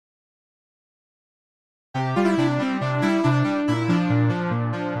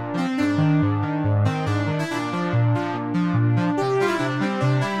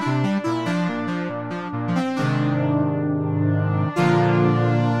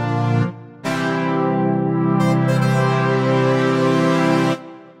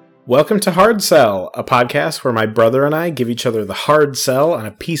Welcome to Hard Sell, a podcast where my brother and I give each other the hard sell on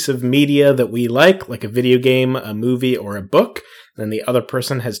a piece of media that we like a video game, a movie, or a book. Then the other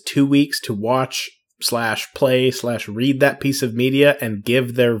person has 2 weeks to watch / play / read that piece of media and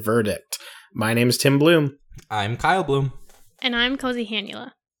give their verdict. My name is Tim Bloom. I'm Kyle Bloom. And I'm Cozy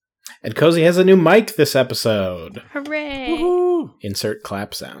Hanula. And Cozy has a new mic this episode. Hooray! Woohoo! Insert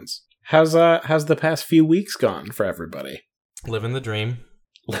clap sounds. How's the past few weeks gone for everybody? Living the dream.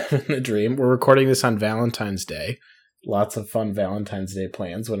 Living the dream. We're recording this on Valentine's Day. Lots of fun Valentine's Day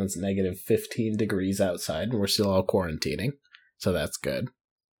plans when it's negative 15 degrees outside and we're still all quarantining. So that's good.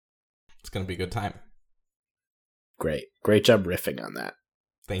 It's going to be a good time. Great. Great job riffing on that.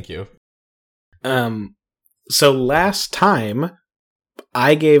 Thank you. So last time,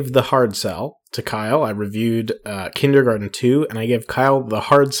 I gave the hard sell to Kyle. I reviewed Kindergarten 2, and I gave Kyle the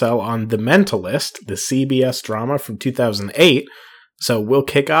hard sell on The Mentalist, the CBS drama from 2008. So we'll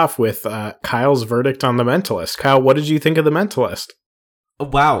kick off with Kyle's verdict on The Mentalist. Kyle, what did you think of The Mentalist?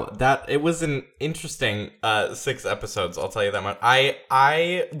 Wow, it was an interesting 6 episodes, I'll tell you that much.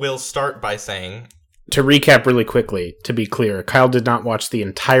 I will start by saying... To recap really quickly, to be clear, Kyle did not watch the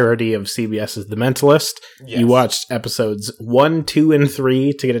entirety of CBS's The Mentalist. Yes. You watched episodes 1, 2, and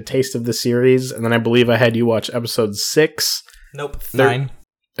 3 to get a taste of the series, and then I believe I had you watch episodes 6. Nope, 9.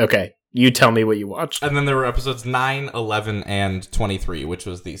 Okay. You tell me what you watched. And then there were episodes 9, 11, and 23, which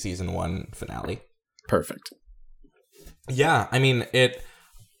was the season 1 finale. Perfect. Yeah, I mean,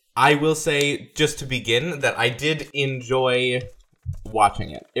 I will say, just to begin, that I did enjoy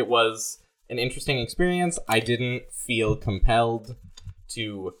watching it. It was an interesting experience. I didn't feel compelled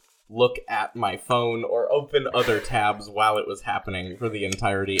to look at my phone or open other tabs while it was happening for the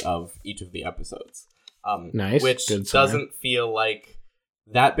entirety of each of the episodes. Nice. Which doesn't feel like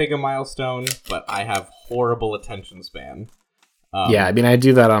that big a milestone, but I have horrible attention span. Yeah, I mean, I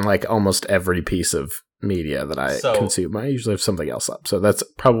do that on almost every piece of media that I consume. I usually have something else up, so that's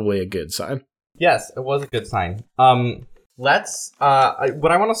probably a good sign. Yes, it was a good sign. What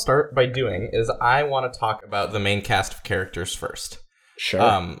I want to start by doing is I want to talk about the main cast of characters first.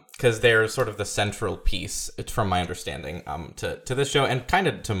 Sure. Because they're sort of the central piece, from my understanding, to this show, and kind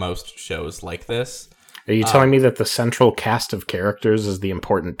of to most shows like this. Are you telling me that the central cast of characters is the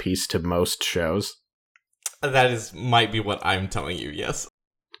important piece to most shows? That might be what I'm telling you, yes.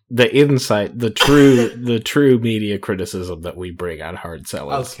 The insight, the true media criticism that we bring on Hard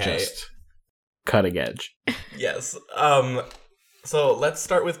Sell is just cutting edge. Yes. So let's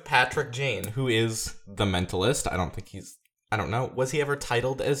start with Patrick Jane, who is the Mentalist. I don't know. Was he ever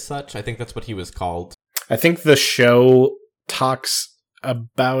titled as such? I think that's what he was called. I think the show talks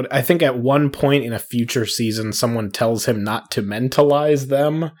about, I think at one point in a future season, someone tells him not to mentalize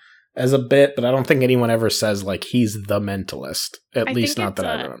them as a bit, but I don't think anyone ever says, he's the Mentalist. At least not that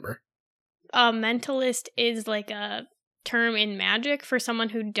I remember. A mentalist is a term in magic for someone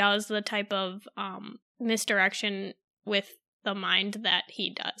who does the type of misdirection with the mind that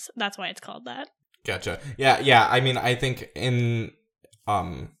he does. That's why it's called that. Gotcha. Yeah. I mean, I think in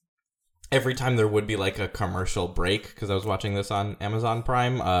every time there would be a commercial break, because I was watching this on Amazon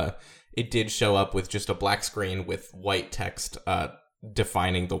Prime, it did show up with just a black screen with white text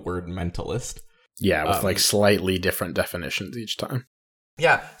defining the word mentalist. Yeah, with slightly different definitions each time.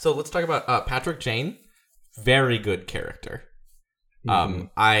 Yeah, so let's talk about Patrick Jane. Very good character. Mm-hmm.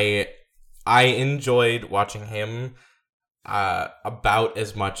 I enjoyed watching him about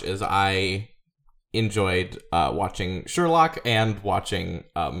as much as I enjoyed watching Sherlock and watching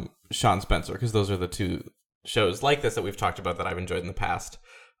Sean Spencer, because those are the two shows like this that we've talked about that I've enjoyed in the past,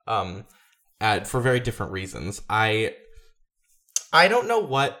 for very different reasons. I don't know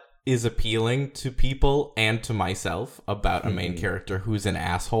what is appealing to people and to myself about a main character who's an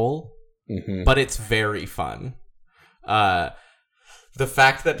asshole, but it's very fun. The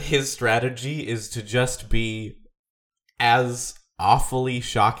fact that his strategy is to just be as awfully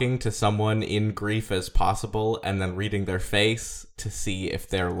shocking to someone in grief as possible, and then reading their face to see if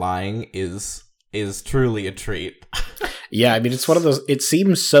they're lying is truly a treat. Yeah, I mean, it's one of those, it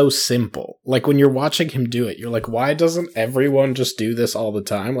seems so simple. When you're watching him do it, you're like, why doesn't everyone just do this all the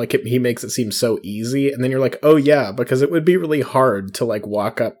time? He makes it seem so easy, and then you're like, oh yeah, because it would be really hard to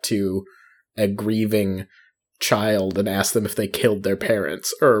walk up to a grieving child and ask them if they killed their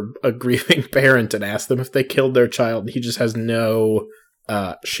parents, or a grieving parent and ask them if they killed their child. He just has no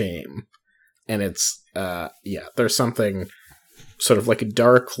shame. And it's, there's something sort of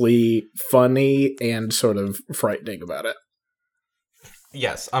darkly funny and sort of frightening about it.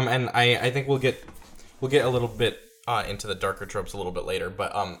 Yes, and I think we'll get a little bit into the darker tropes a little bit later,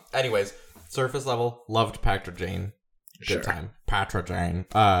 but anyways, surface level, loved Patrick Jane. Good time. Patra Jane.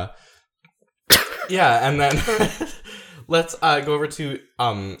 Yeah, and then let's go over to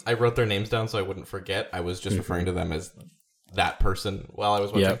I wrote their names down so I wouldn't forget. I was just referring to them as that person while I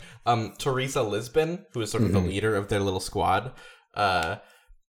was watching. Teresa Lisbon, who is sort of the leader of their little squad. I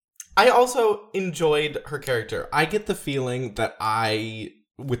also enjoyed her character. I get the feeling that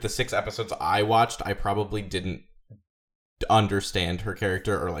with the 6 episodes I watched, I probably didn't understand her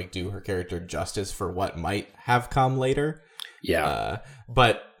character or like do her character justice for what might have come later. Yeah.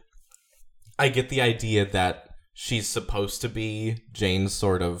 But I get the idea that she's supposed to be Jane's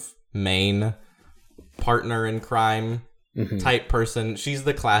sort of main partner in crime type person. She's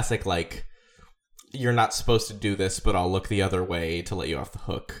the classic, like, you're not supposed to do this, but I'll look the other way to let you off the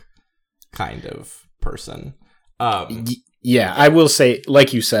hook kind of person. Yeah, I will say,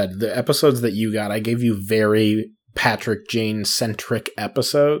 like you said, the episodes that you got, I gave you very Patrick Jane-centric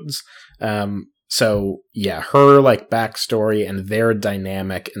episodes. So, yeah, her, like, backstory and their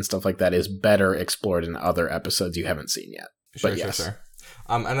dynamic and stuff like that is better explored in other episodes you haven't seen yet. Sure.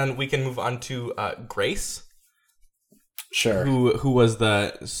 And then we can move on to Grace. Sure. Who was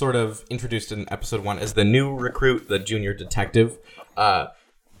the sort of introduced in episode 1 as the new recruit, the junior detective.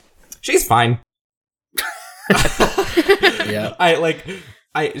 She's fine. Yeah. I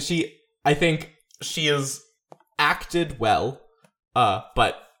think she is acted well,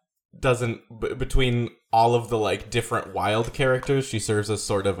 but doesn't between all of the like different wild characters, she serves as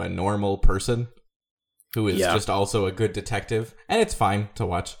sort of a normal person who is just also a good detective, and it's fine to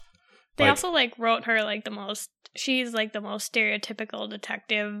watch. They also like wrote her like she's like the most stereotypical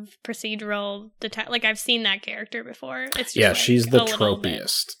detective, procedural detective. Like I've seen that character before. It's just, she's the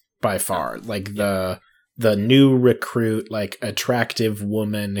tropiest by far. Like the new recruit, like attractive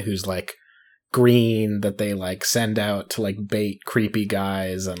woman who's like green that they like send out to like bait creepy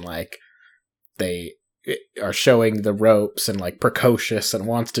guys, and like they are showing the ropes and like precocious and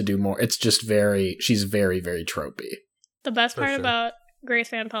wants to do more. It's just she's very, very tropey. The best part about Grace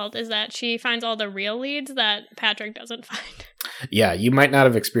Van Pelt is that she finds all the real leads that Patrick doesn't find. Yeah, you might not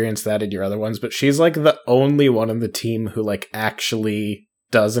have experienced that in your other ones, but she's like the only one on the team who like actually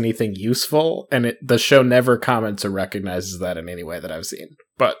does anything useful, and the show never comments or recognizes that in any way that I've seen.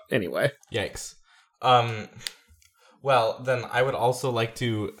 But anyway. Yikes. Well, then I would also like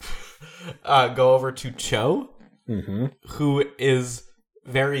to go over to Cho, who is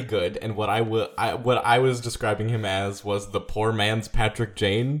very good, and what I was describing him as was the poor man's Patrick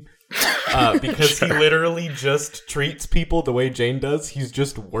Jane, because he literally just treats people the way Jane does. He's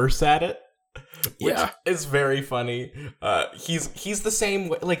just worse at it. Which is very funny. He's the same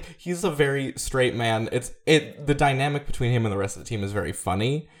way. Like, he's a very straight man. The dynamic between him and the rest of the team is very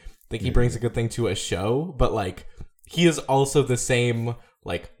funny. I think he brings a good thing to a show, but like he is also the same.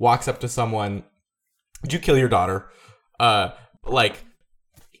 Like, walks up to someone, "Did you kill your daughter?" Like,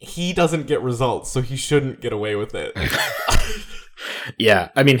 he doesn't get results, so he shouldn't get away with it. Yeah,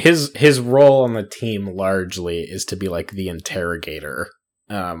 I mean his role on the team largely is to be like the interrogator.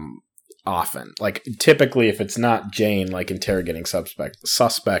 Often, like typically if it's not Jane like interrogating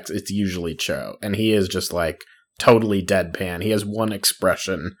suspects, it's usually Cho, and he is just like totally deadpan. He has one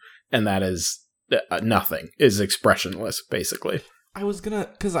expression, and that is nothing, is expressionless basically. I was gonna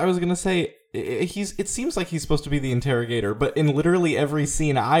say it seems like he's supposed to be the interrogator, but in literally every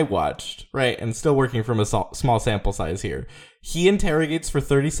scene I watched, right, and still working from a small sample size here, he interrogates for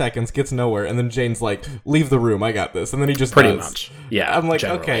 30 seconds, gets nowhere, and then Jane's like, "Leave the room, I got this," and then he just pretty does. much. Yeah, I'm like,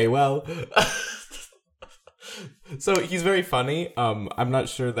 generally. Okay, well, so he's very funny. I'm not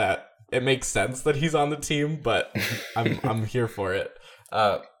sure that it makes sense that he's on the team, but I'm here for it.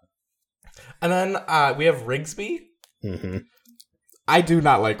 And then we have Rigsby. Mm-hmm. I do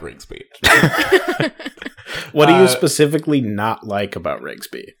not like Rigsby. What do you specifically not like about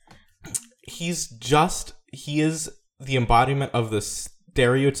Rigsby? He is the embodiment of the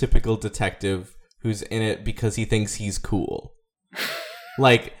stereotypical detective who's in it because he thinks he's cool.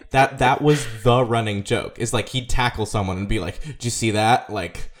 Like, that was the running joke. Is like, he'd tackle someone and be like, "Did you see that?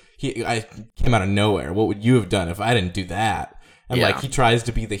 Like, I came out of nowhere. What would you have done if I didn't do that?" And like, he tries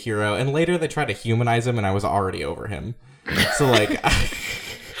to be the hero, and later they try to humanize him, and I was already over him. So like,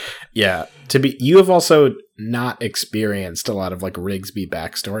 yeah, you have also not experienced a lot of like Rigsby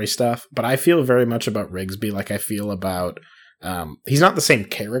backstory stuff, but I feel very much about Rigsby like I feel about he's not the same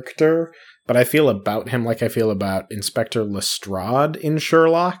character, but I feel about him like I feel about Inspector Lestrade in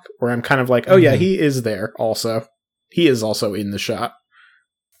Sherlock, where I'm kind of like, oh yeah, he is there also. He is also in the shot.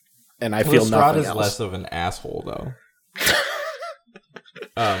 And I feel Lestrade nothing is else. less of an asshole though.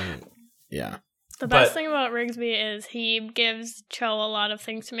 Yeah. The best thing about Rigsby is he gives Cho a lot of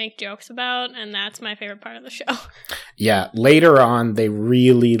things to make jokes about, and that's my favorite part of the show. Yeah, later on, they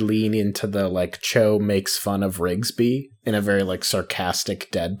really lean into the, like, Cho makes fun of Rigsby in a very, like,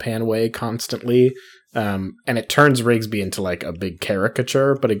 sarcastic, deadpan way constantly. And it turns Rigsby into, like, a big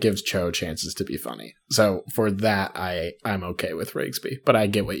caricature, but it gives Cho chances to be funny. So for that, I'm okay with Rigsby, but I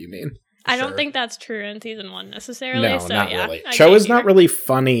get what you mean. I don't think that's true in season 1 necessarily. No, so, not yeah, really. Cho is not really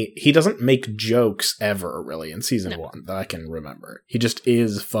funny. He doesn't make jokes ever, really, in season 1 that I can remember. He just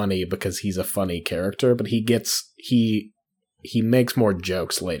is funny because he's a funny character, but he makes more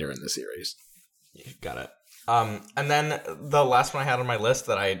jokes later in the series. Got it. And then the last one I had on my list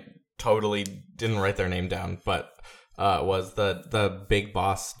that I totally didn't write their name down, but was the big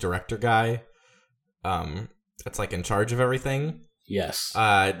boss director guy. That's like in charge of everything. Yes.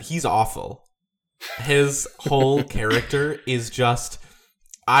 He's awful. His whole character is just...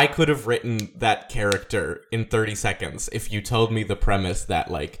 I could have written that character in 30 seconds if you told me the premise that,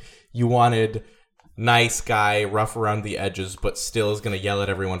 like, you wanted nice guy, rough around the edges, but still is going to yell at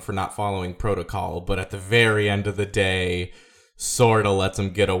everyone for not following protocol, but at the very end of the day, sort of lets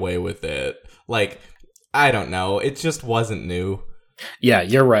him get away with it. Like, I don't know. It just wasn't new. Yeah,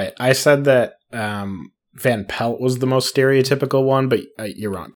 you're right. I said that... Van Pelt was the most stereotypical one, but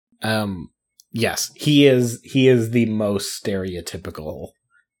you're wrong. Yes, he is the most stereotypical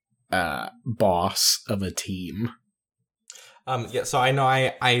boss of a team. Yeah, so I know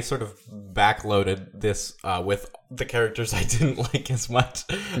I sort of backloaded this with the characters I didn't like as much.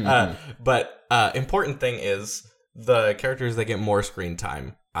 But important thing is the characters that get more screen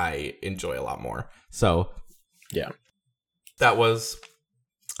time, I enjoy a lot more. So yeah, that was...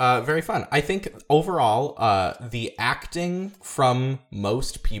 very fun. I think overall, the acting from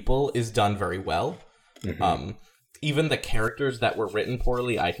most people is done very well. Mm-hmm. Even the characters that were written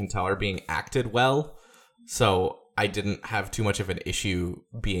poorly, I can tell are being acted well. So I didn't have too much of an issue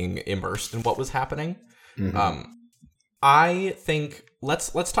being immersed in what was happening. Mm-hmm. I think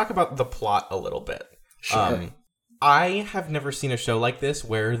let's talk about the plot a little bit. Sure. I have never seen a show like this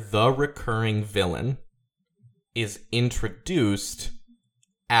where the recurring villain is introduced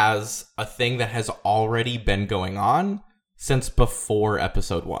as a thing that has already been going on since before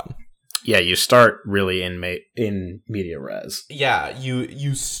episode 1. Yeah, you start really in media res. Yeah,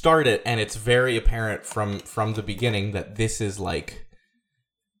 you start it, and it's very apparent from the beginning that this is like...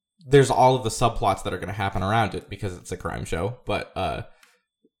 There's all of the subplots that are going to happen around it because it's a crime show, but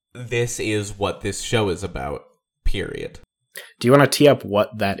this is what this show is about, period. Do you want to tee up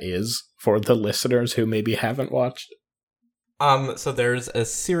what that is for the listeners who maybe haven't watched? So there's a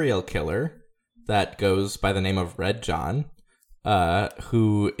serial killer that goes by the name of Red John,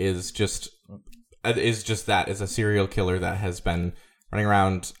 who is just a serial killer that has been running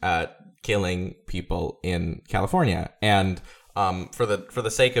around killing people in California. And for the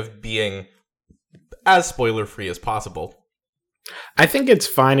sake of being as spoiler free as possible, I think it's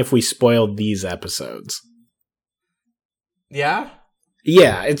fine if we spoil these episodes. Yeah?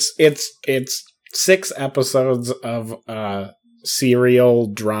 Yeah, it's 6 episodes of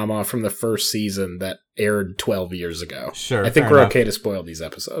serial drama from the first season that aired 12 years ago. Sure. I think we're okay to spoil these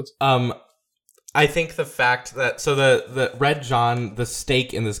episodes. I think the fact that... So the Red John... The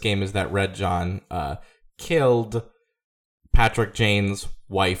stake in this game is that Red John killed Patrick Jane's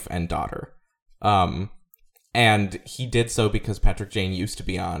wife and daughter. And he did so because Patrick Jane used to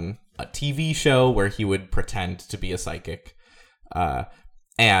be on a TV show where he would pretend to be a psychic.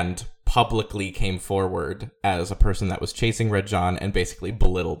 And publicly came forward as a person that was chasing Red John and basically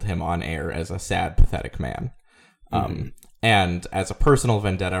belittled him on air as a sad, pathetic man. And as a personal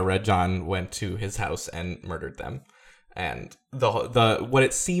vendetta, Red John went to his house and murdered them. And the what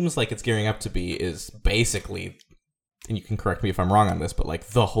it seems like it's gearing up to be is basically, and you can correct me if I'm wrong on this, but like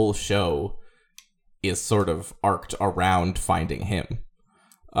the whole show is sort of arced around finding him.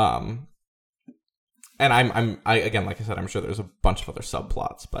 And I again, like I said, I'm sure there's a bunch of other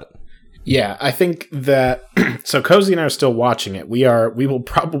subplots, but yeah, I think that so Cozy and I are still watching it. We will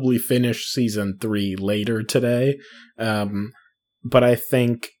probably finish season 3 later today. But I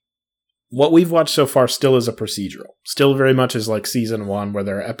think what we've watched so far still is a procedural. Still very much is like season 1 where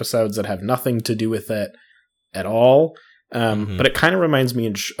there are episodes that have nothing to do with it at all. But it kind of reminds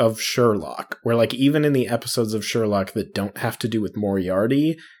me of Sherlock, where like even in the episodes of Sherlock that don't have to do with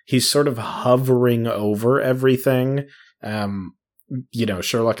Moriarty, he's sort of hovering over everything.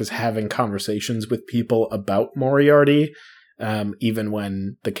 Sherlock is having conversations with people about Moriarty, even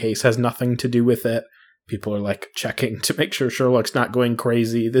when the case has nothing to do with it. People are like checking to make sure Sherlock's not going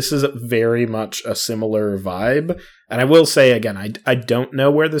crazy. This is very much a similar vibe. And I will say again, I don't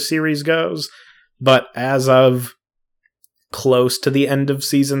know where the series goes, But as of close to the end of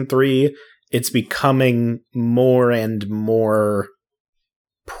season 3, it's becoming more and more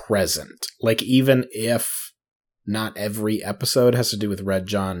present. Like, even if not every episode has to do with Red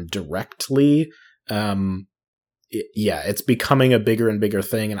John directly, it's becoming a bigger and bigger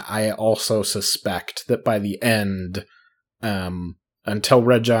thing, and I also suspect that by the end, until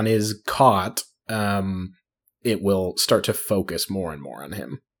Red John is caught, it will start to focus more and more on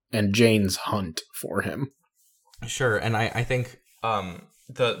him, and Jane's hunt for him. Sure, and I think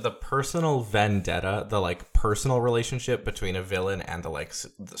the personal vendetta, the like personal relationship between a villain and the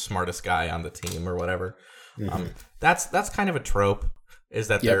the smartest guy on the team or whatever, that's kind of a trope. Is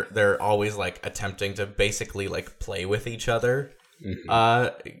that they're always like attempting to basically like play with each other,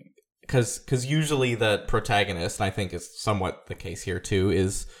 because usually the protagonist, and I think is somewhat the case here too,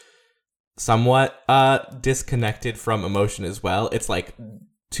 is somewhat disconnected from emotion as well. It's like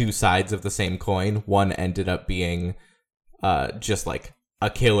two sides of the same coin. One ended up being just like a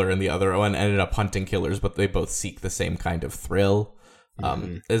killer, and the other one ended up hunting killers, but they both seek the same kind of thrill.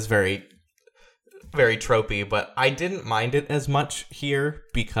 Is very, very tropey, but I didn't mind it as much here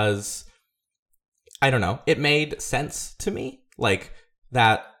because, I don't know, it made sense to me. Like,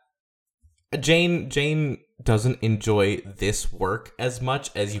 that Jane doesn't enjoy this work as much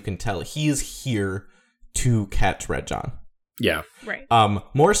as you can tell. He is here to catch Red John. Yeah. Right.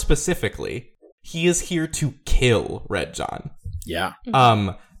 More specifically, he is here to kill Red John. Yeah.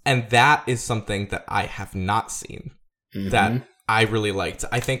 And that is something that I have not seen that I really liked.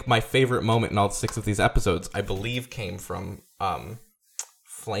 I think my favorite moment in all 6 of these episodes, I believe, came from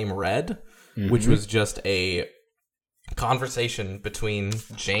Flame Red, which was just a conversation between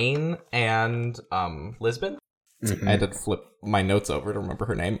Jane and Lisbon. I had to flip my notes over to remember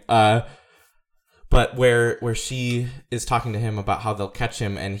her name. But where she is talking to him about how they'll catch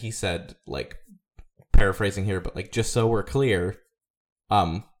him, and he said, like, paraphrasing here, but like, just so we're clear,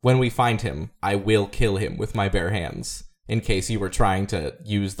 when we find him, I will kill him with my bare hands, in case you were trying to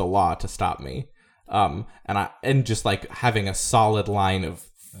use the law to stop me. And just like having a solid line of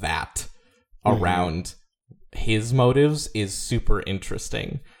that around his motives is super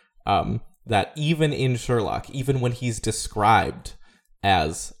interesting. That even in Sherlock, even when he's described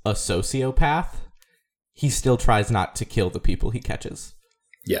as a sociopath, he still tries not to kill the people he catches.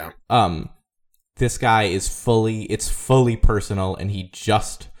 Yeah. This guy is fully personal, and he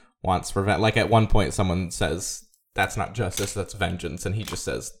just wants revenge. Like, at one point someone says, that's not justice, that's vengeance, and he just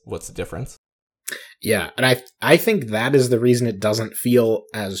says, what's the difference? Yeah, and I think that is the reason it doesn't feel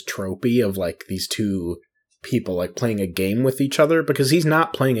as tropey of, like, these two people, like, playing a game with each other, because he's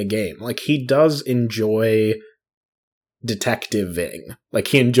not playing a game. Like, he does enjoy detectiving. Like,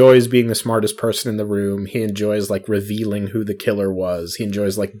 he enjoys being the smartest person in the room. He enjoys, like, revealing who the killer was. He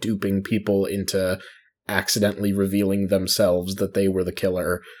enjoys, like, duping people into accidentally revealing themselves that they were the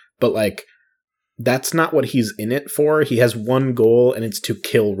killer. But, like, that's not what he's in it for. He has one goal, and it's to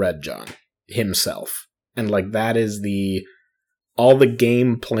kill Red John himself. And, like, that is all the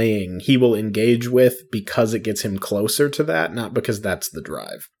game playing he will engage with because it gets him closer to that, not because that's the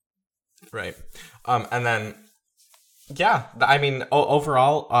drive. Right. And then, yeah, I mean,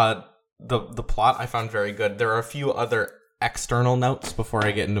 overall, the plot I found very good. There are a few other external notes before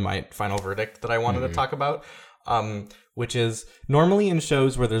I get into my final verdict that I wanted to talk about. Which is, normally in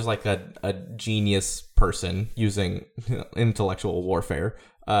shows where there's like a genius person using intellectual warfare,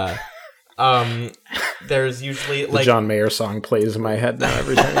 there's usually like the John Mayer song plays in my head now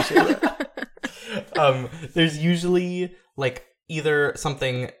every time you say that. There's usually like either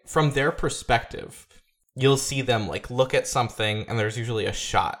something from their perspective. You'll see them like look at something, and there's usually a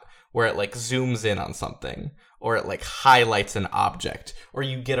shot where it like zooms in on something, or it like highlights an object, or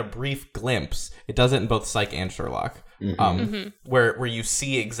you get a brief glimpse. It does it in both Psych and Sherlock, where you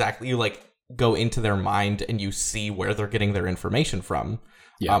see exactly, you like go into their mind and you see where they're getting their information from.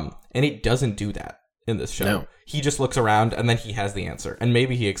 Yeah. And it doesn't do that in this show. No. He just looks around and then he has the answer, and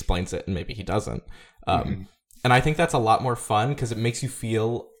maybe he explains it and maybe he doesn't. And I think that's a lot more fun because it makes you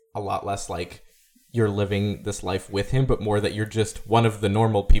feel a lot less like you're living this life with him, but more that you're just one of the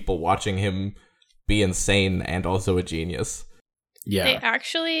normal people watching him be insane and also a genius. Yeah. They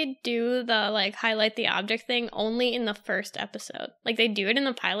actually do the like highlight the object thing only in the first episode. Like, they do it in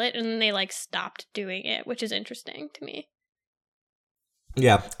the pilot and then they like stopped doing it, which is interesting to me.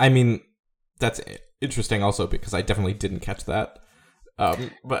 Yeah, I mean, that's interesting also because I definitely didn't catch that.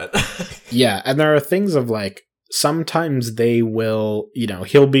 But yeah, and there are things of like, sometimes they will,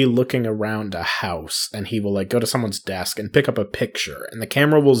 he'll be looking around a house and he will like go to someone's desk and pick up a picture, and the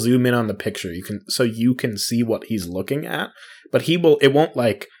camera will zoom in on the picture. You can see what he's looking at, but it won't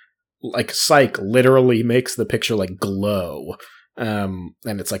like like Psych literally makes the picture like glow. And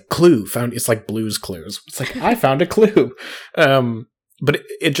it's like clue found. It's like Blue's Clues. It's like I found a clue. But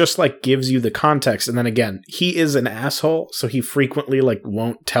it just like gives you the context. And then again, he is an asshole, so he frequently like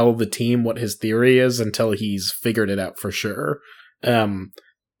won't tell the team what his theory is until he's figured it out for sure. And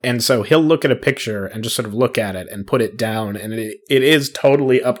so he'll look at a picture and just sort of look at it and put it down, and it is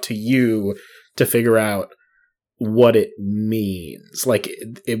totally up to you to figure out what it means. Like,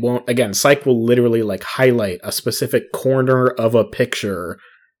 it won't, again, Psych will literally, like, highlight a specific corner of a picture.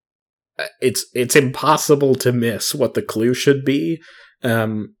 It's impossible to miss what the clue should be.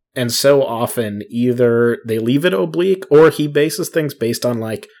 And so often, either they leave it oblique, or he bases things based on,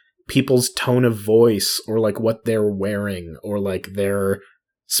 like, people's tone of voice, or, like, what they're wearing, or, like, their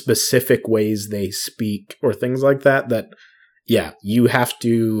specific ways they speak, or things like that, yeah, you have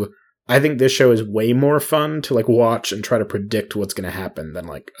to... I think this show is way more fun to, like, watch and try to predict what's going to happen than,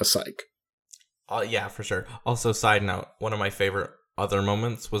 like, a Psych. Yeah, for sure. Also, side note, one of my favorite other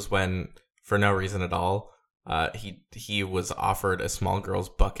moments was when, for no reason at all, he was offered a small girl's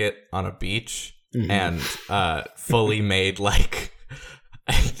bucket on a beach, and fully made, like,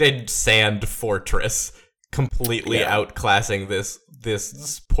 a sand fortress, completely outclassing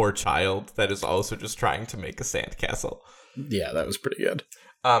this poor child that is also just trying to make a sandcastle. Yeah, that was pretty good.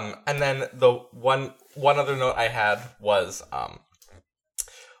 And then the one other note I had was,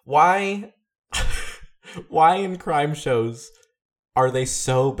 why in crime shows are they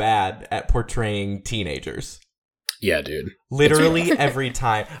so bad at portraying teenagers? Yeah, dude. Literally every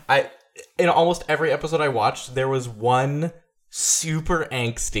time. In almost every episode I watched, there was one super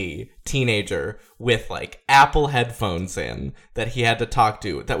angsty teenager with, like, Apple headphones in that he had to talk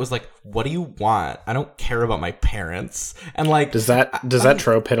to that was like, what do you want? I don't care about my parents. And, like, does that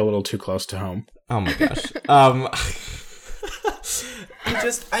trope hit a little too close to home? Oh my gosh.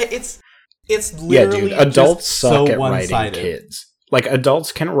 It's literally, yeah, dude, adults suck so at writing kids. Like,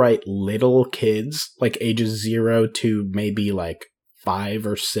 adults can write little kids, like ages 0 to maybe like 5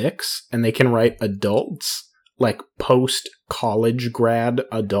 or 6, and they can write adults, like post-college grad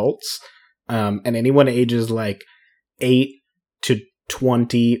adults, and anyone ages like 8 to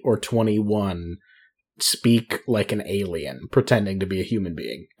 20 or 21 speak like an alien, pretending to be a human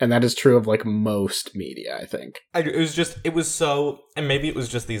being. And that is true of, like, most media, I think. It was so, and maybe it was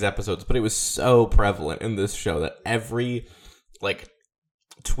just these episodes, but it was so prevalent in this show that every, like,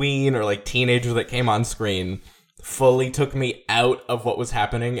 tween or, like, teenager that came on screen fully took me out of what was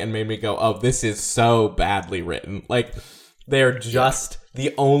happening and made me go, oh, this is so badly written. Like, they're just,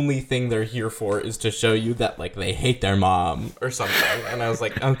 the only thing they're here for is to show you that, like, they hate their mom or something. And I was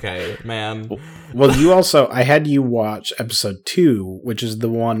like, okay, man. Well, I had you watch episode 2, which is the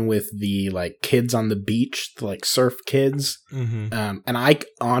one with the, like, kids on the beach, the, like, surf kids. And I,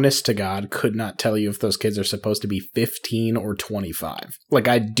 honest to God, could not tell you if those kids are supposed to be 15 or 25. Like,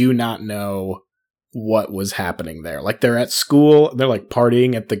 I do not know what was happening there. Like, they're at school, they're, like,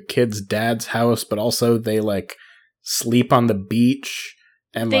 partying at the kid's dad's house, but also they, like, sleep on the beach,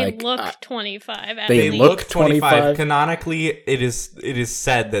 and they like look 25. They look 25. Canonically, it is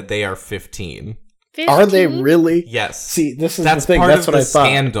said that they are 15. 15? Are they really? Yes. See, that's the thing. That's what I thought.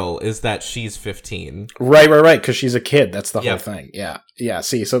 Scandal is that she's 15. Right, because she's a kid. That's the whole thing. Yeah.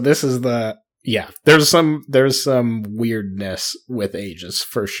 See, so this is the There's some weirdness with ages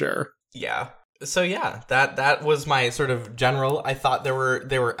for sure. Yeah. So yeah, that was my sort of general. I thought there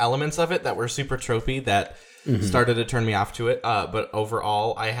were elements of it that were super tropey that started to turn me off to it. But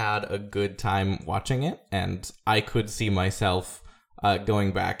overall, I had a good time watching it, and I could see myself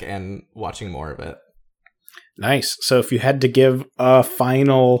going back and watching more of it. Nice. So if you had to give a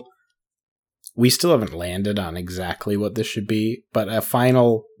final, we still haven't landed on exactly what this should be, but a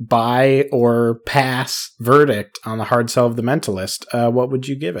final buy or pass verdict on the hard sell of The Mentalist, what would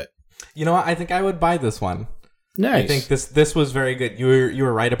you give it? You know what? I think I would buy this one. Nice. I think this was very good. You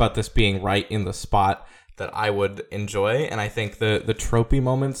were right about this being right in the spot that I would enjoy, and I think the tropey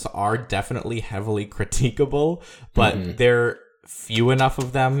moments are definitely heavily critiquable, but they're few enough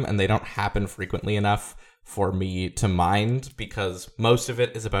of them, and they don't happen frequently enough for me to mind, because most of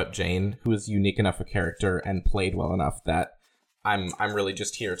it is about Jane, who is unique enough a character and played well enough that I'm really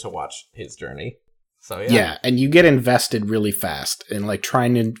just here to watch his journey. So yeah, and you get invested really fast in, like,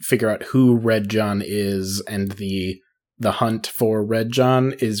 trying to figure out who Red John is, and the hunt for Red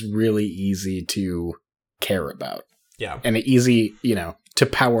John is really easy to care about. Yeah. And easy, to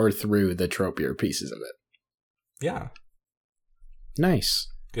power through the tropier pieces of it. Yeah. Nice.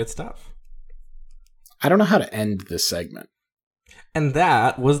 Good stuff. I don't know how to end this segment. And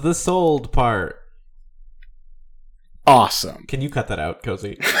that was the sold part. Awesome. Can you cut that out,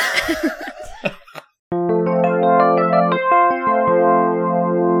 Cozy?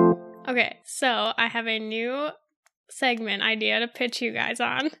 Okay, so I have a new segment idea to pitch you guys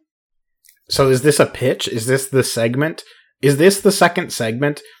on. So is this a pitch? Is this the segment? Is this the second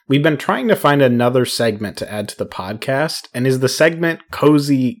segment? We've been trying to find another segment to add to the podcast, and is the segment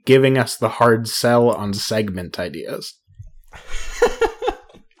Cozy giving us the hard sell on segment ideas?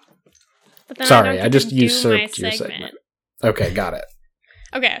 But then Sorry, don't I get just to do usurped my your segment. Okay, got it.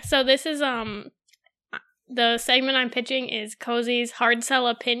 Okay, so this is the segment I'm pitching is Cozy's hard sell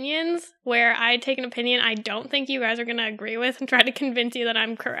opinions, where I take an opinion I don't think you guys are going to agree with and try to convince you that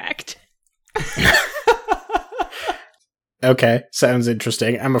I'm correct. Okay, sounds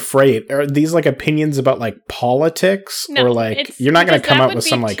interesting. I'm afraid. Are these like opinions about like politics? No, or like it's- you're not going to because come that up would with be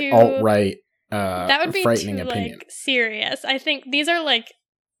some like too- alt-right That would be frightening too opinion? like serious. I think these are like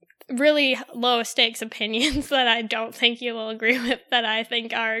really low stakes opinions that I don't think you will agree with that I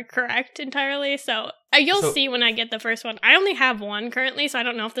think are correct entirely. So you'll see when I get the first one. I only have one currently, so I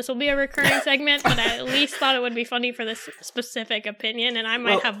don't know if this will be a recurring segment, but I at least thought it would be funny for this specific opinion, and I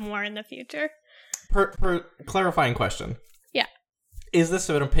might have more in the future. Per clarifying question. Yeah. Is this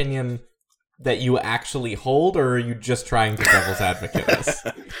an opinion that you actually hold, or are you just trying to devil's advocate this?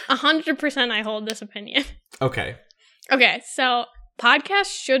 100% I hold this opinion. Okay. Okay, so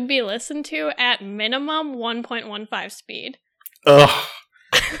podcasts should be listened to at minimum 1.15 speed. Ugh.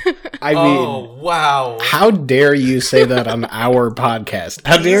 I mean, oh, wow. how dare you say that on our podcast?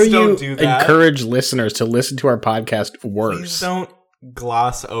 How dare Please don't you do that. encourage listeners to listen to our podcast worse? Please don't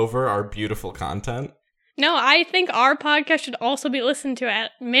gloss over our beautiful content. No, I think our podcast should also be listened to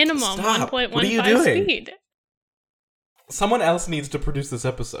at minimum Stop. What are you 1.15 doing? speed. Someone else needs to produce this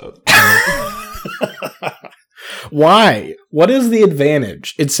episode. Why? What is the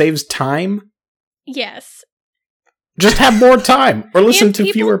advantage? It saves time? Yes. Just have more time or listen And to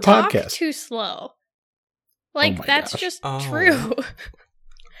people fewer talk podcasts. too slow. Like, my that's gosh. just Oh. true.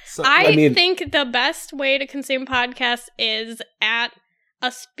 So, I mean- think the best way to consume podcasts is at a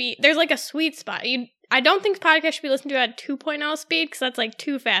speed. There's like a sweet spot. I don't think podcasts should be listened to at 2.0 speed because that's like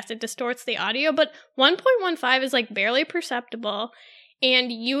too fast. It distorts the audio. But 1.15 is like barely perceptible. And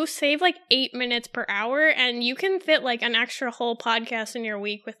you save like 8 minutes per hour. And you can fit like an extra whole podcast in your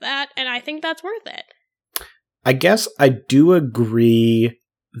week with that. And I think that's worth it. I guess I do agree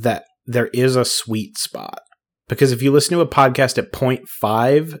that there is a sweet spot. Because if you listen to a podcast at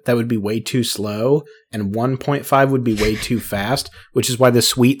 0.5, that would be way too slow, and 1.5 would be way too fast, which is why the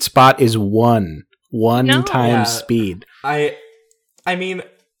sweet spot is one No. time Yeah. speed. I mean,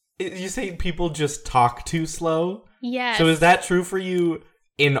 you say people just talk too slow? Yes. So is that true for you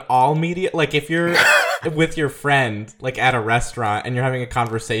in all media? Like if you're with your friend, like at a restaurant, and you're having a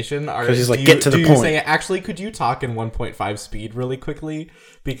conversation, or 'Cause he's like, do "Get to the do point." You say, actually, could you talk in 1.5 speed really quickly?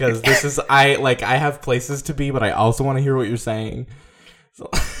 Because this is I have places to be, but I also want to hear what you're saying. So.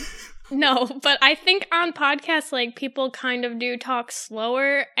 No, but I think on podcasts, like, people kind of do talk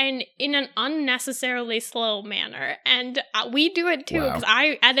slower and in an unnecessarily slow manner. And we do it too, Wow. because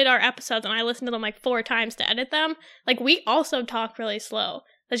I edit our episodes and I listen to them like 4 times to edit them. Like, we also talk really slow.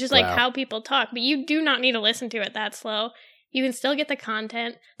 That's just like Wow. how people talk. But you do not need to listen to it that slow. You can still get the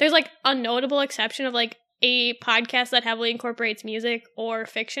content. There's like a notable exception of like a podcast that heavily incorporates music or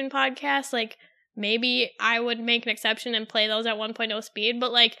fiction podcasts. Like, maybe I would make an exception and play those at 1.0 speed.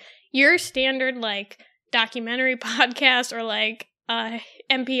 But like, your standard like documentary podcast or like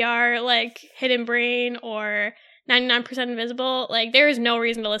NPR like Hidden Brain or 99% Invisible, like there is no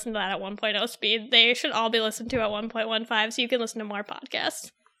reason to listen to that at 1.0 speed. They should all be listened to at 1.15 so you can listen to more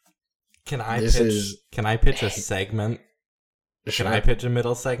podcasts. Can I This pitch? is- Can I pitch a segment? Can I pitch a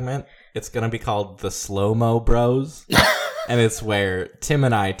middle segment? It's gonna be called the Slow Mo Bros, and it's where Tim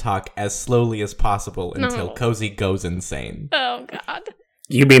and I talk as slowly as possible until No. Cozy goes insane. Oh god.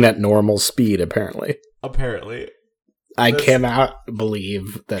 You mean at normal speed, apparently. Apparently, I This- cannot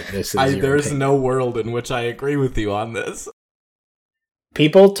believe that this is your there's opinion. no world in which I agree with you on this.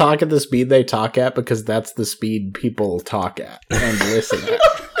 People talk at the speed they talk at because that's the speed people talk at and listen at.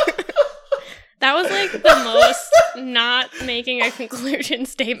 That was like the most not making a conclusion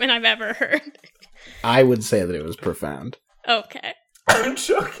statement I've ever heard. I would say that it was profound. Okay. I'm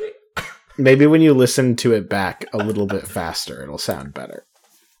joking. Maybe when you listen to it back a little bit faster, it'll sound better.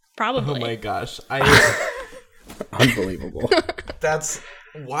 Probably. Oh my gosh, Unbelievable. that's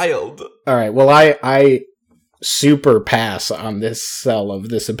wild. All right. Well, I super pass on this sell of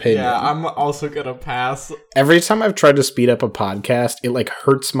this opinion. Yeah, I'm also gonna pass. Every time I've tried to speed up a podcast, it like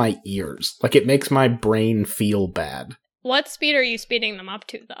hurts my ears. Like it makes my brain feel bad. What speed are you speeding them up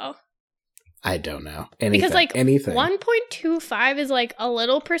to though? I don't know. Anything. Because like anything. 1.25 is like a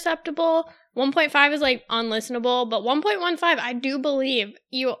little perceptible. 1.5 is like unlistenable, but 1.15 I do believe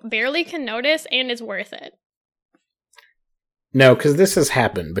you barely can notice and is worth it. No, because this has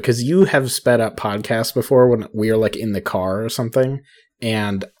happened. Because you have sped up podcasts before when we are like in the car or something,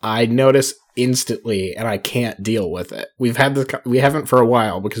 and I notice instantly, and I can't deal with it. We haven't for a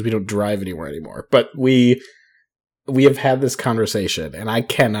while because we don't drive anywhere anymore. But we have had this conversation, and I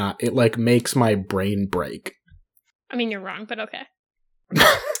cannot. It like makes my brain break. I mean, you're wrong, but okay.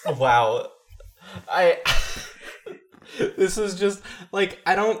 Wow. This is just, like,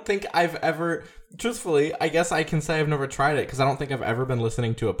 I don't think I've ever, truthfully, I guess I can say I've never tried it, because I don't think I've ever been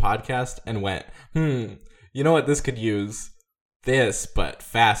listening to a podcast and went, you know what this could use? This, but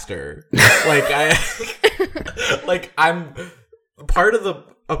faster. I'm, part of the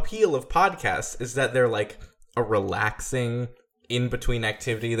appeal of podcasts is that they're, like, a relaxing in-between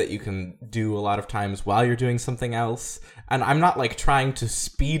activity that you can do a lot of times while you're doing something else. And I'm not, like, trying to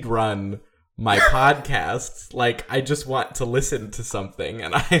speed run my podcasts. Like, I just want to listen to something,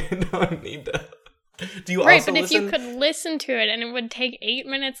 and I don't need to. Do you right, also but listen? if you could listen to it and it would take 8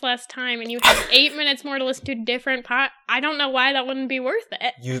 minutes less time and you have 8 minutes more to listen to different I don't know why that wouldn't be worth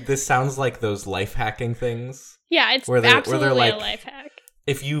it. This sounds like those life hacking things. Yeah, it's absolutely a life hack.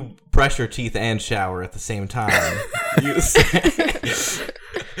 If you brush your teeth and shower at the same time,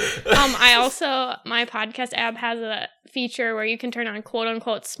 my podcast app has a feature where you can turn on quote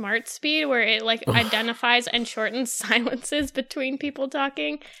unquote smart speed, where it like identifies and shortens silences between people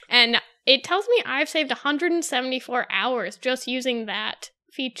talking. And it tells me I've saved 174 hours just using that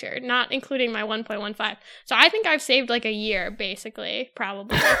feature, not including my 1.15. So I think I've saved like a year, basically,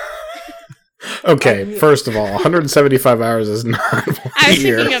 probably. Okay, first of all, 175 hours is not I was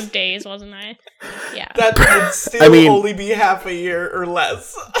thinking of days, wasn't I? Yeah. That would still only be half a year or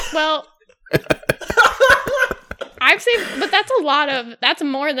less. Well, I've saved, but that's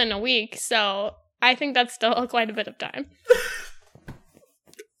more than a week, so I think that's still quite a bit of time.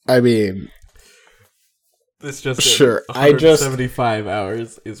 I mean, this just sure. 175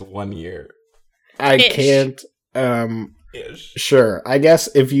 hours is 1 year. Can't. Ish. Sure. I guess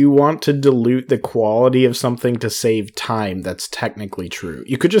if you want to dilute the quality of something to save time, that's technically true.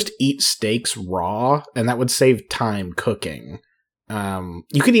 You could just eat steaks raw, and that would save time cooking.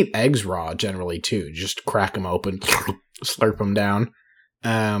 You could eat eggs raw generally too. Just crack them open, slurp them down.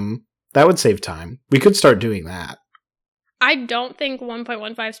 That would save time. We could start doing that. I don't think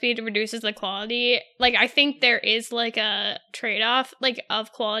 1.15 speed reduces the quality. Like, I think there is, like, a trade-off, like,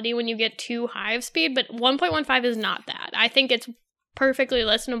 of quality when you get too high of speed, but 1.15 is not that. I think it's perfectly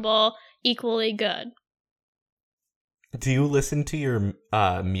listenable, equally good. Do you listen to your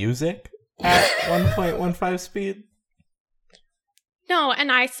music at 1.15 speed? No,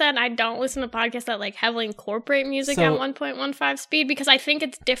 and I said I don't listen to podcasts that, like, heavily incorporate music at 1.15 speed because I think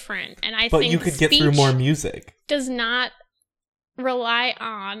it's different, and I think But you could get through more music. Does not rely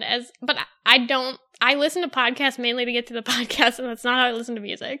on but I listen to podcasts mainly to get to the podcast, and that's not how I listen to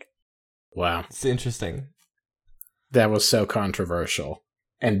music. Wow. It's interesting. That was so controversial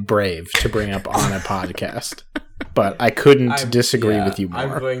and brave to bring up on a podcast. But I couldn't disagree with you more.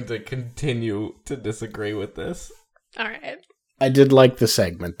 I'm going to continue to disagree with this. All right. I did like the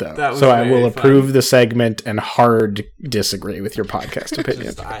segment, though. So I will approve the segment and hard disagree with your podcast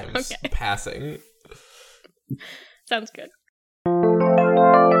opinion. I'm passing. Sounds good.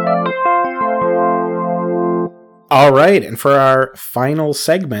 All right, and for our final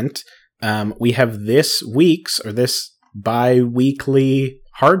segment, we have this bi-weekly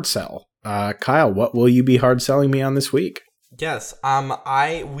hard sell. Kyle, what will you be hard selling me on this week? Yes,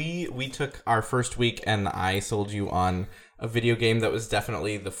 we took our first week and I sold you on a video game that was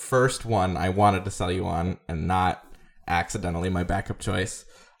definitely the first one I wanted to sell you on, and not accidentally my backup choice.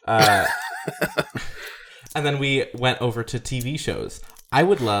 And then we went over to TV shows. I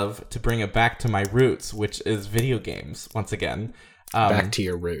would love to bring it back to my roots, which is video games, once again. Back to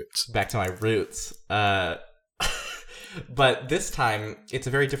your roots. Back to my roots. But this time, it's a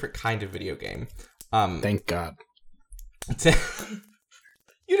very different kind of video game. Thank God.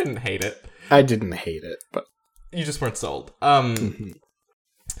 You didn't hate it. I didn't hate it, but... You just weren't sold.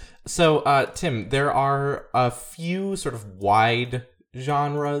 So, Tim, there are a few sort of wide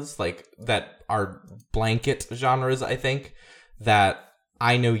genres, like, that are blanket genres, I think, that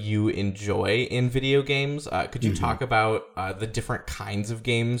I know you enjoy in video games. Could you talk about the different kinds of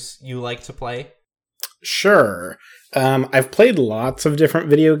games you like to play? Sure. I've played lots of different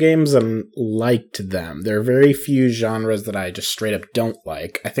video games and liked them. There are very few genres that I just straight up don't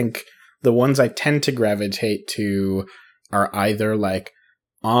like. I think the ones I tend to gravitate to are either like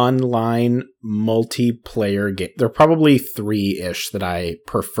online multiplayer game. There are probably 3-ish that I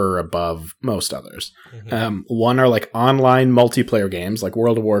prefer above most others. Mm-hmm. One are like online multiplayer games like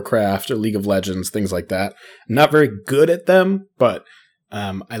World of Warcraft or League of Legends, things like that. I'm not very good at them, but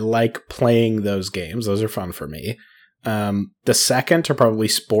I like playing those games. Those are fun for me. The second are probably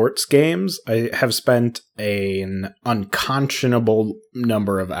sports games. I have spent an unconscionable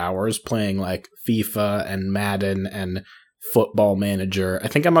number of hours playing like FIFA and Madden and Football Manager. I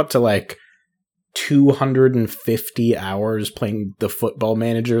think I'm up to like 250 hours playing the Football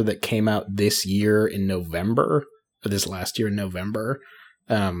Manager that came out this year in November, or this last year in November.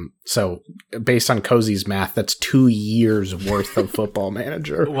 So based on Cozy's math, that's 2 years worth of Football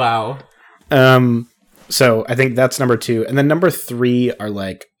Manager. Wow. So I think that's number 2. And then number 3 are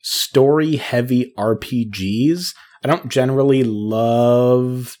like story-heavy RPGs. I don't generally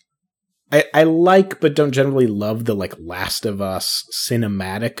love... I like, but don't generally love the like Last of Us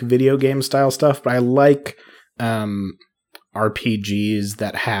cinematic video game style stuff, but I like RPGs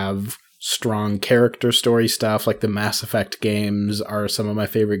that have strong character story stuff. Like the Mass Effect games are some of my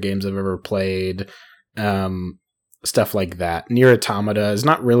favorite games I've ever played. Stuff like that. Nier Automata is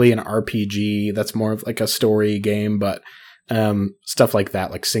not really an RPG. That's more of like a story game, but stuff like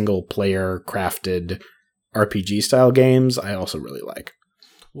that, like single player crafted RPG style games, I also really like.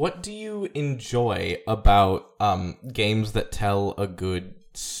 What do you enjoy about games that tell a good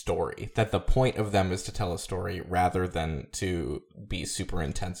story? That the point of them is to tell a story rather than to be super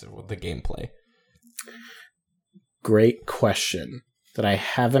intensive with the gameplay? Great question that I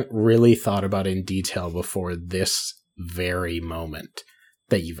haven't really thought about in detail before this very moment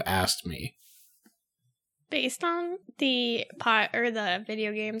that you've asked me. Based on the the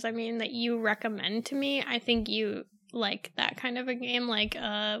video games, I mean, that you recommend to me, I think you like that kind of a game, like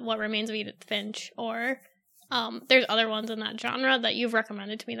What Remains of Edith Finch, or there's other ones in that genre that you've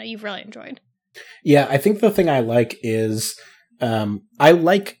recommended to me that you've really enjoyed. Yeah, I think the thing I like is I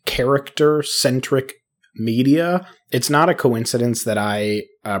like character-centric media. It's not a coincidence that I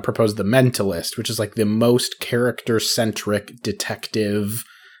proposed The Mentalist, which is like the most character-centric detective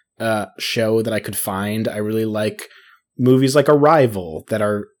show that I could find. I really like movies like Arrival that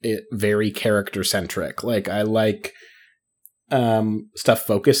are very character-centric. Like, I like stuff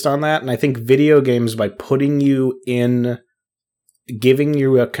focused on that, and I think video games, by putting you in, giving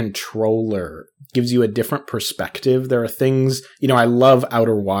you a controller, gives you a different perspective. There are things, I love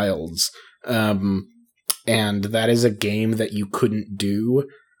Outer Wilds, and that is a game that you couldn't do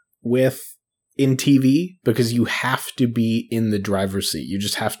in TV because you have to be in the driver's seat. You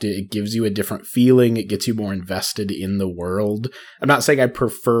just have to, it gives you a different feeling. It gets you more invested in the world. I'm not saying I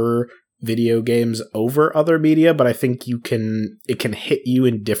prefer video games over other media, but I think it can hit you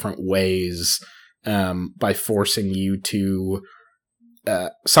in different ways by forcing you to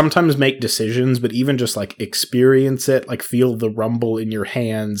sometimes make decisions, but even just like experience it, like feel the rumble in your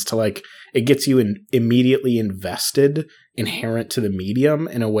hands, to like, it gets you immediately invested, inherent to the medium,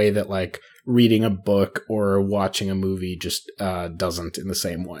 in a way that like reading a book or watching a movie just doesn't in the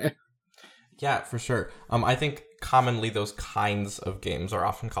same way. Yeah, for sure. I think commonly those kinds of games are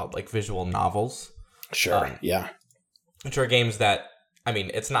often called like visual novels. Sure, yeah. Which are games that, I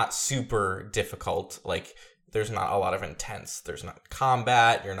mean, it's not super difficult. Like, there's not a lot of there's not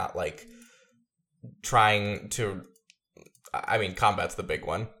combat. You're not like trying to, I mean, combat's the big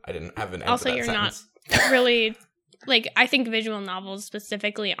one. I didn't have an end also, to that you're sentence. Not really, like, I think visual novels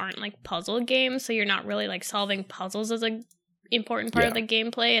specifically aren't like puzzle games, so you're not really like solving puzzles as a important part of the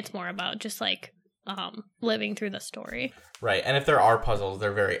gameplay. It's more about just like living through the story. Right, and if there are puzzles,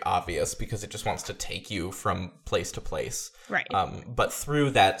 they're very obvious because it just wants to take you from place to place. Right. But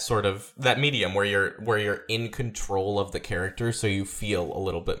through that sort of that medium where you're in control of the character, so you feel a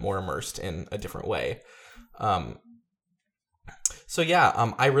little bit more immersed in a different way. So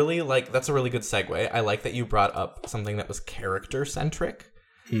yeah, I really like, that's a really good segue. I like that you brought up something that was character centric.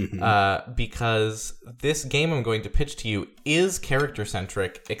 Mm-hmm. Because this game I'm going to pitch to you is character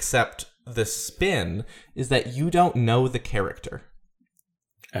centric, except the spin is that you don't know the character.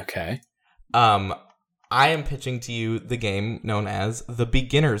 Okay. I am pitching to you the game known as The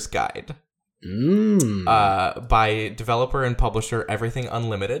Beginner's Guide. By developer and publisher Everything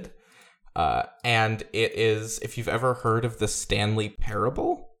Unlimited. And it is, if you've ever heard of the Stanley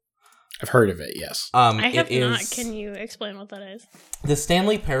Parable. I've heard of it, yes. I have not. Can you explain what that is? The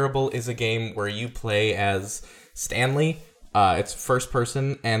Stanley Parable is a game where you play as Stanley. It's first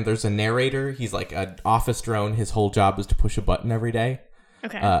person, and there's a narrator. He's like an office drone. His whole job is to push a button every day.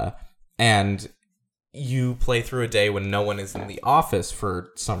 Okay. And you play through a day when no one is in the office for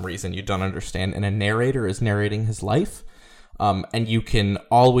some reason you don't understand, and a narrator is narrating his life. And you can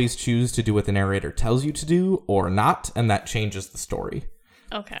always choose to do what the narrator tells you to do or not, and that changes the story.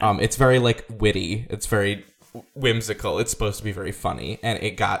 Okay. It's very, like, witty. It's very whimsical. It's supposed to be very funny, and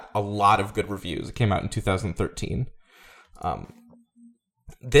it got a lot of good reviews. It came out in 2013.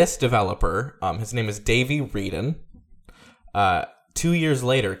 This developer, his name is Davey Wreden, 2 years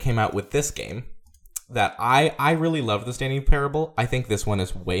later came out with this game that I really love, the Stanley Parable. I think this one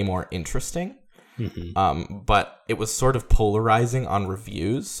is way more interesting. Mm-hmm. But it was sort of polarizing on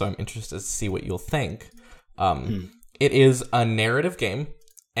reviews, so I'm interested to see what you'll think. It is a narrative game,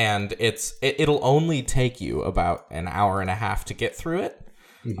 and it'll only take you about an hour and a half to get through it.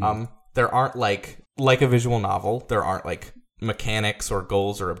 Mm-hmm. There aren't like a visual novel. There aren't like mechanics or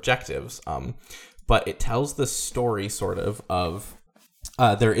goals or objectives. But it tells the story sort of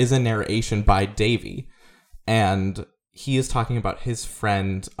there is a narration by Davey, and he is talking about his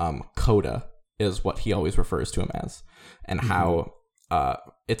friend Coda, is what he always refers to him as, and how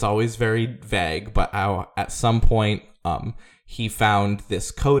it's always very vague, but how at some point he found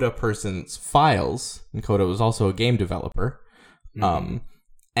this Coda person's files, and Coda was also a game developer,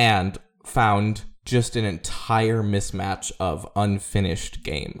 and found just an entire mismatch of unfinished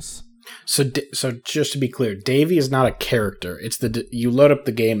games. So just to be clear, Davey is not a character. It's you load up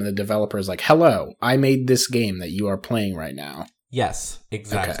the game and the developer is like, "Hello, I made this game that you are playing right now." Yes,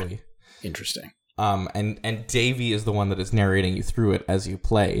 exactly. Okay. Interesting. And Davey is the one that is narrating you through it as you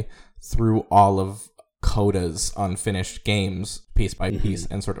play through all of Coda's unfinished games piece by piece,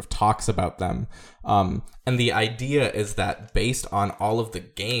 and sort of talks about them. And the idea is that based on all of the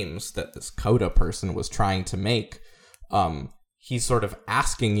games that this Coda person was trying to make, he's sort of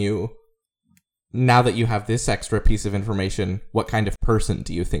asking you, now that you have this extra piece of information, what kind of person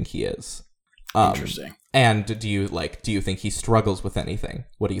do you think he is? Interesting. And do you think he struggles with anything?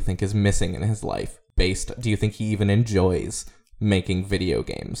 What do you think is missing in his life? Do you think he even enjoys making video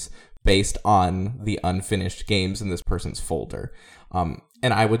games based on the unfinished games in this person's folder? And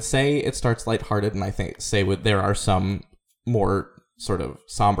I would say it starts lighthearted, and there are some more sort of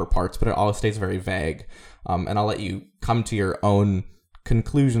somber parts, but it all stays very vague. And I'll let you come to your own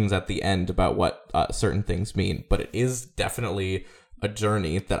conclusions at the end about what certain things mean. But it is definitely a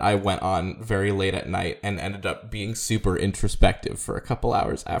journey that I went on very late at night and ended up being super introspective for a couple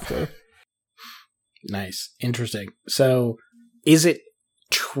hours after. Nice. Interesting. So is it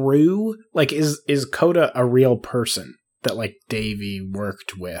true? Like, is Coda a real person that, like, Davey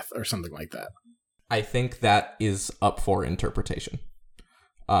worked with or something like that? I think that is up for interpretation.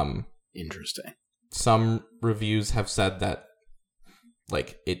 Interesting. Some reviews have said that,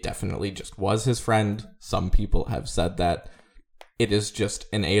 like, it definitely just was his friend. Some people have said that it is just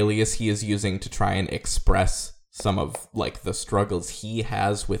an alias he is using to try and express some of, like, the struggles he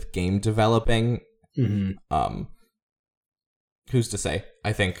has with game developing. Mm-hmm. Who's to say?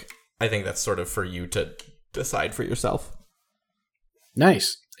 I think that's sort of for you to decide for yourself.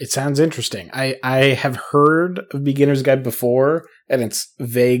 Nice. It sounds interesting. I have heard of Beginner's Guide before, and it's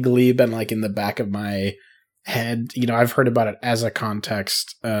vaguely been, like, in the back of my head. You know, I've heard about it as a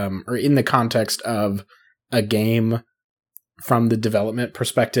context, or in the context of a game from the development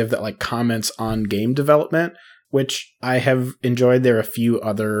perspective that, like, comments on game development, which I have enjoyed. There are a few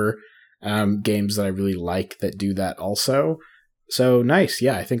other games that I really like that do that also. So nice.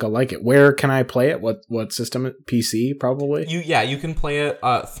 Yeah, I think I'll like it. Where can I play it? What system? PC, probably? You can play it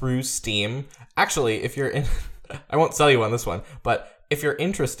through Steam. Actually, if you're in... I won't sell you on this one, but if you're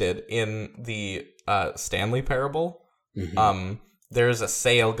interested in the Stanley Parable, there's a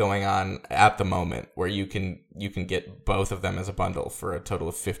sale going on at the moment where you can get both of them as a bundle for a total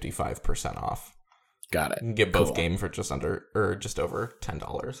of 55% off. Got it. You can get both games for just over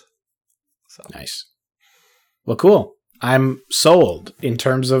 $10. So nice. Well, cool. I'm sold in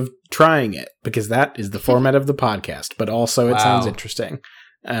terms of trying it, because that is the format of the podcast, but also it sounds interesting.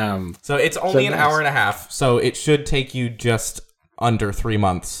 So it's only an hour and a half, so it should take you just under 3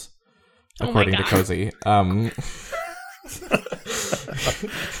 months, according to Cozy.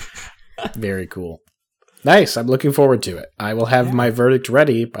 Very cool. Nice. I'm looking forward to it. I will have my verdict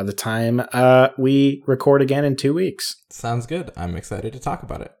ready by the time we record again in 2 weeks. Sounds good. I'm excited to talk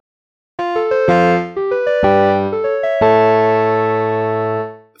about it.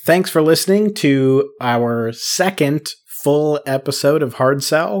 Thanks for listening to our second full episode of Hard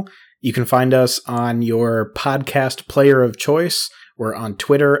Sell. You can find us on your podcast player of choice. We're on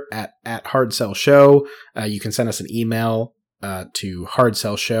Twitter at Hard Sell Show. You can send us an email to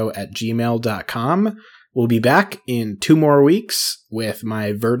hardsellshow@gmail.com. We'll be back in 2 more weeks with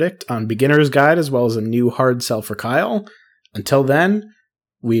my verdict on Beginner's Guide, as well as a new hard sell for Kyle. Until then,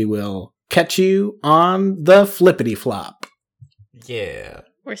 we will catch you on the flippity flop. Yeah.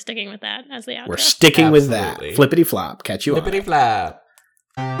 We're sticking with that as the outro. We're sticking with that. Absolutely. Flippity flop. Catch you on. Flippity flap.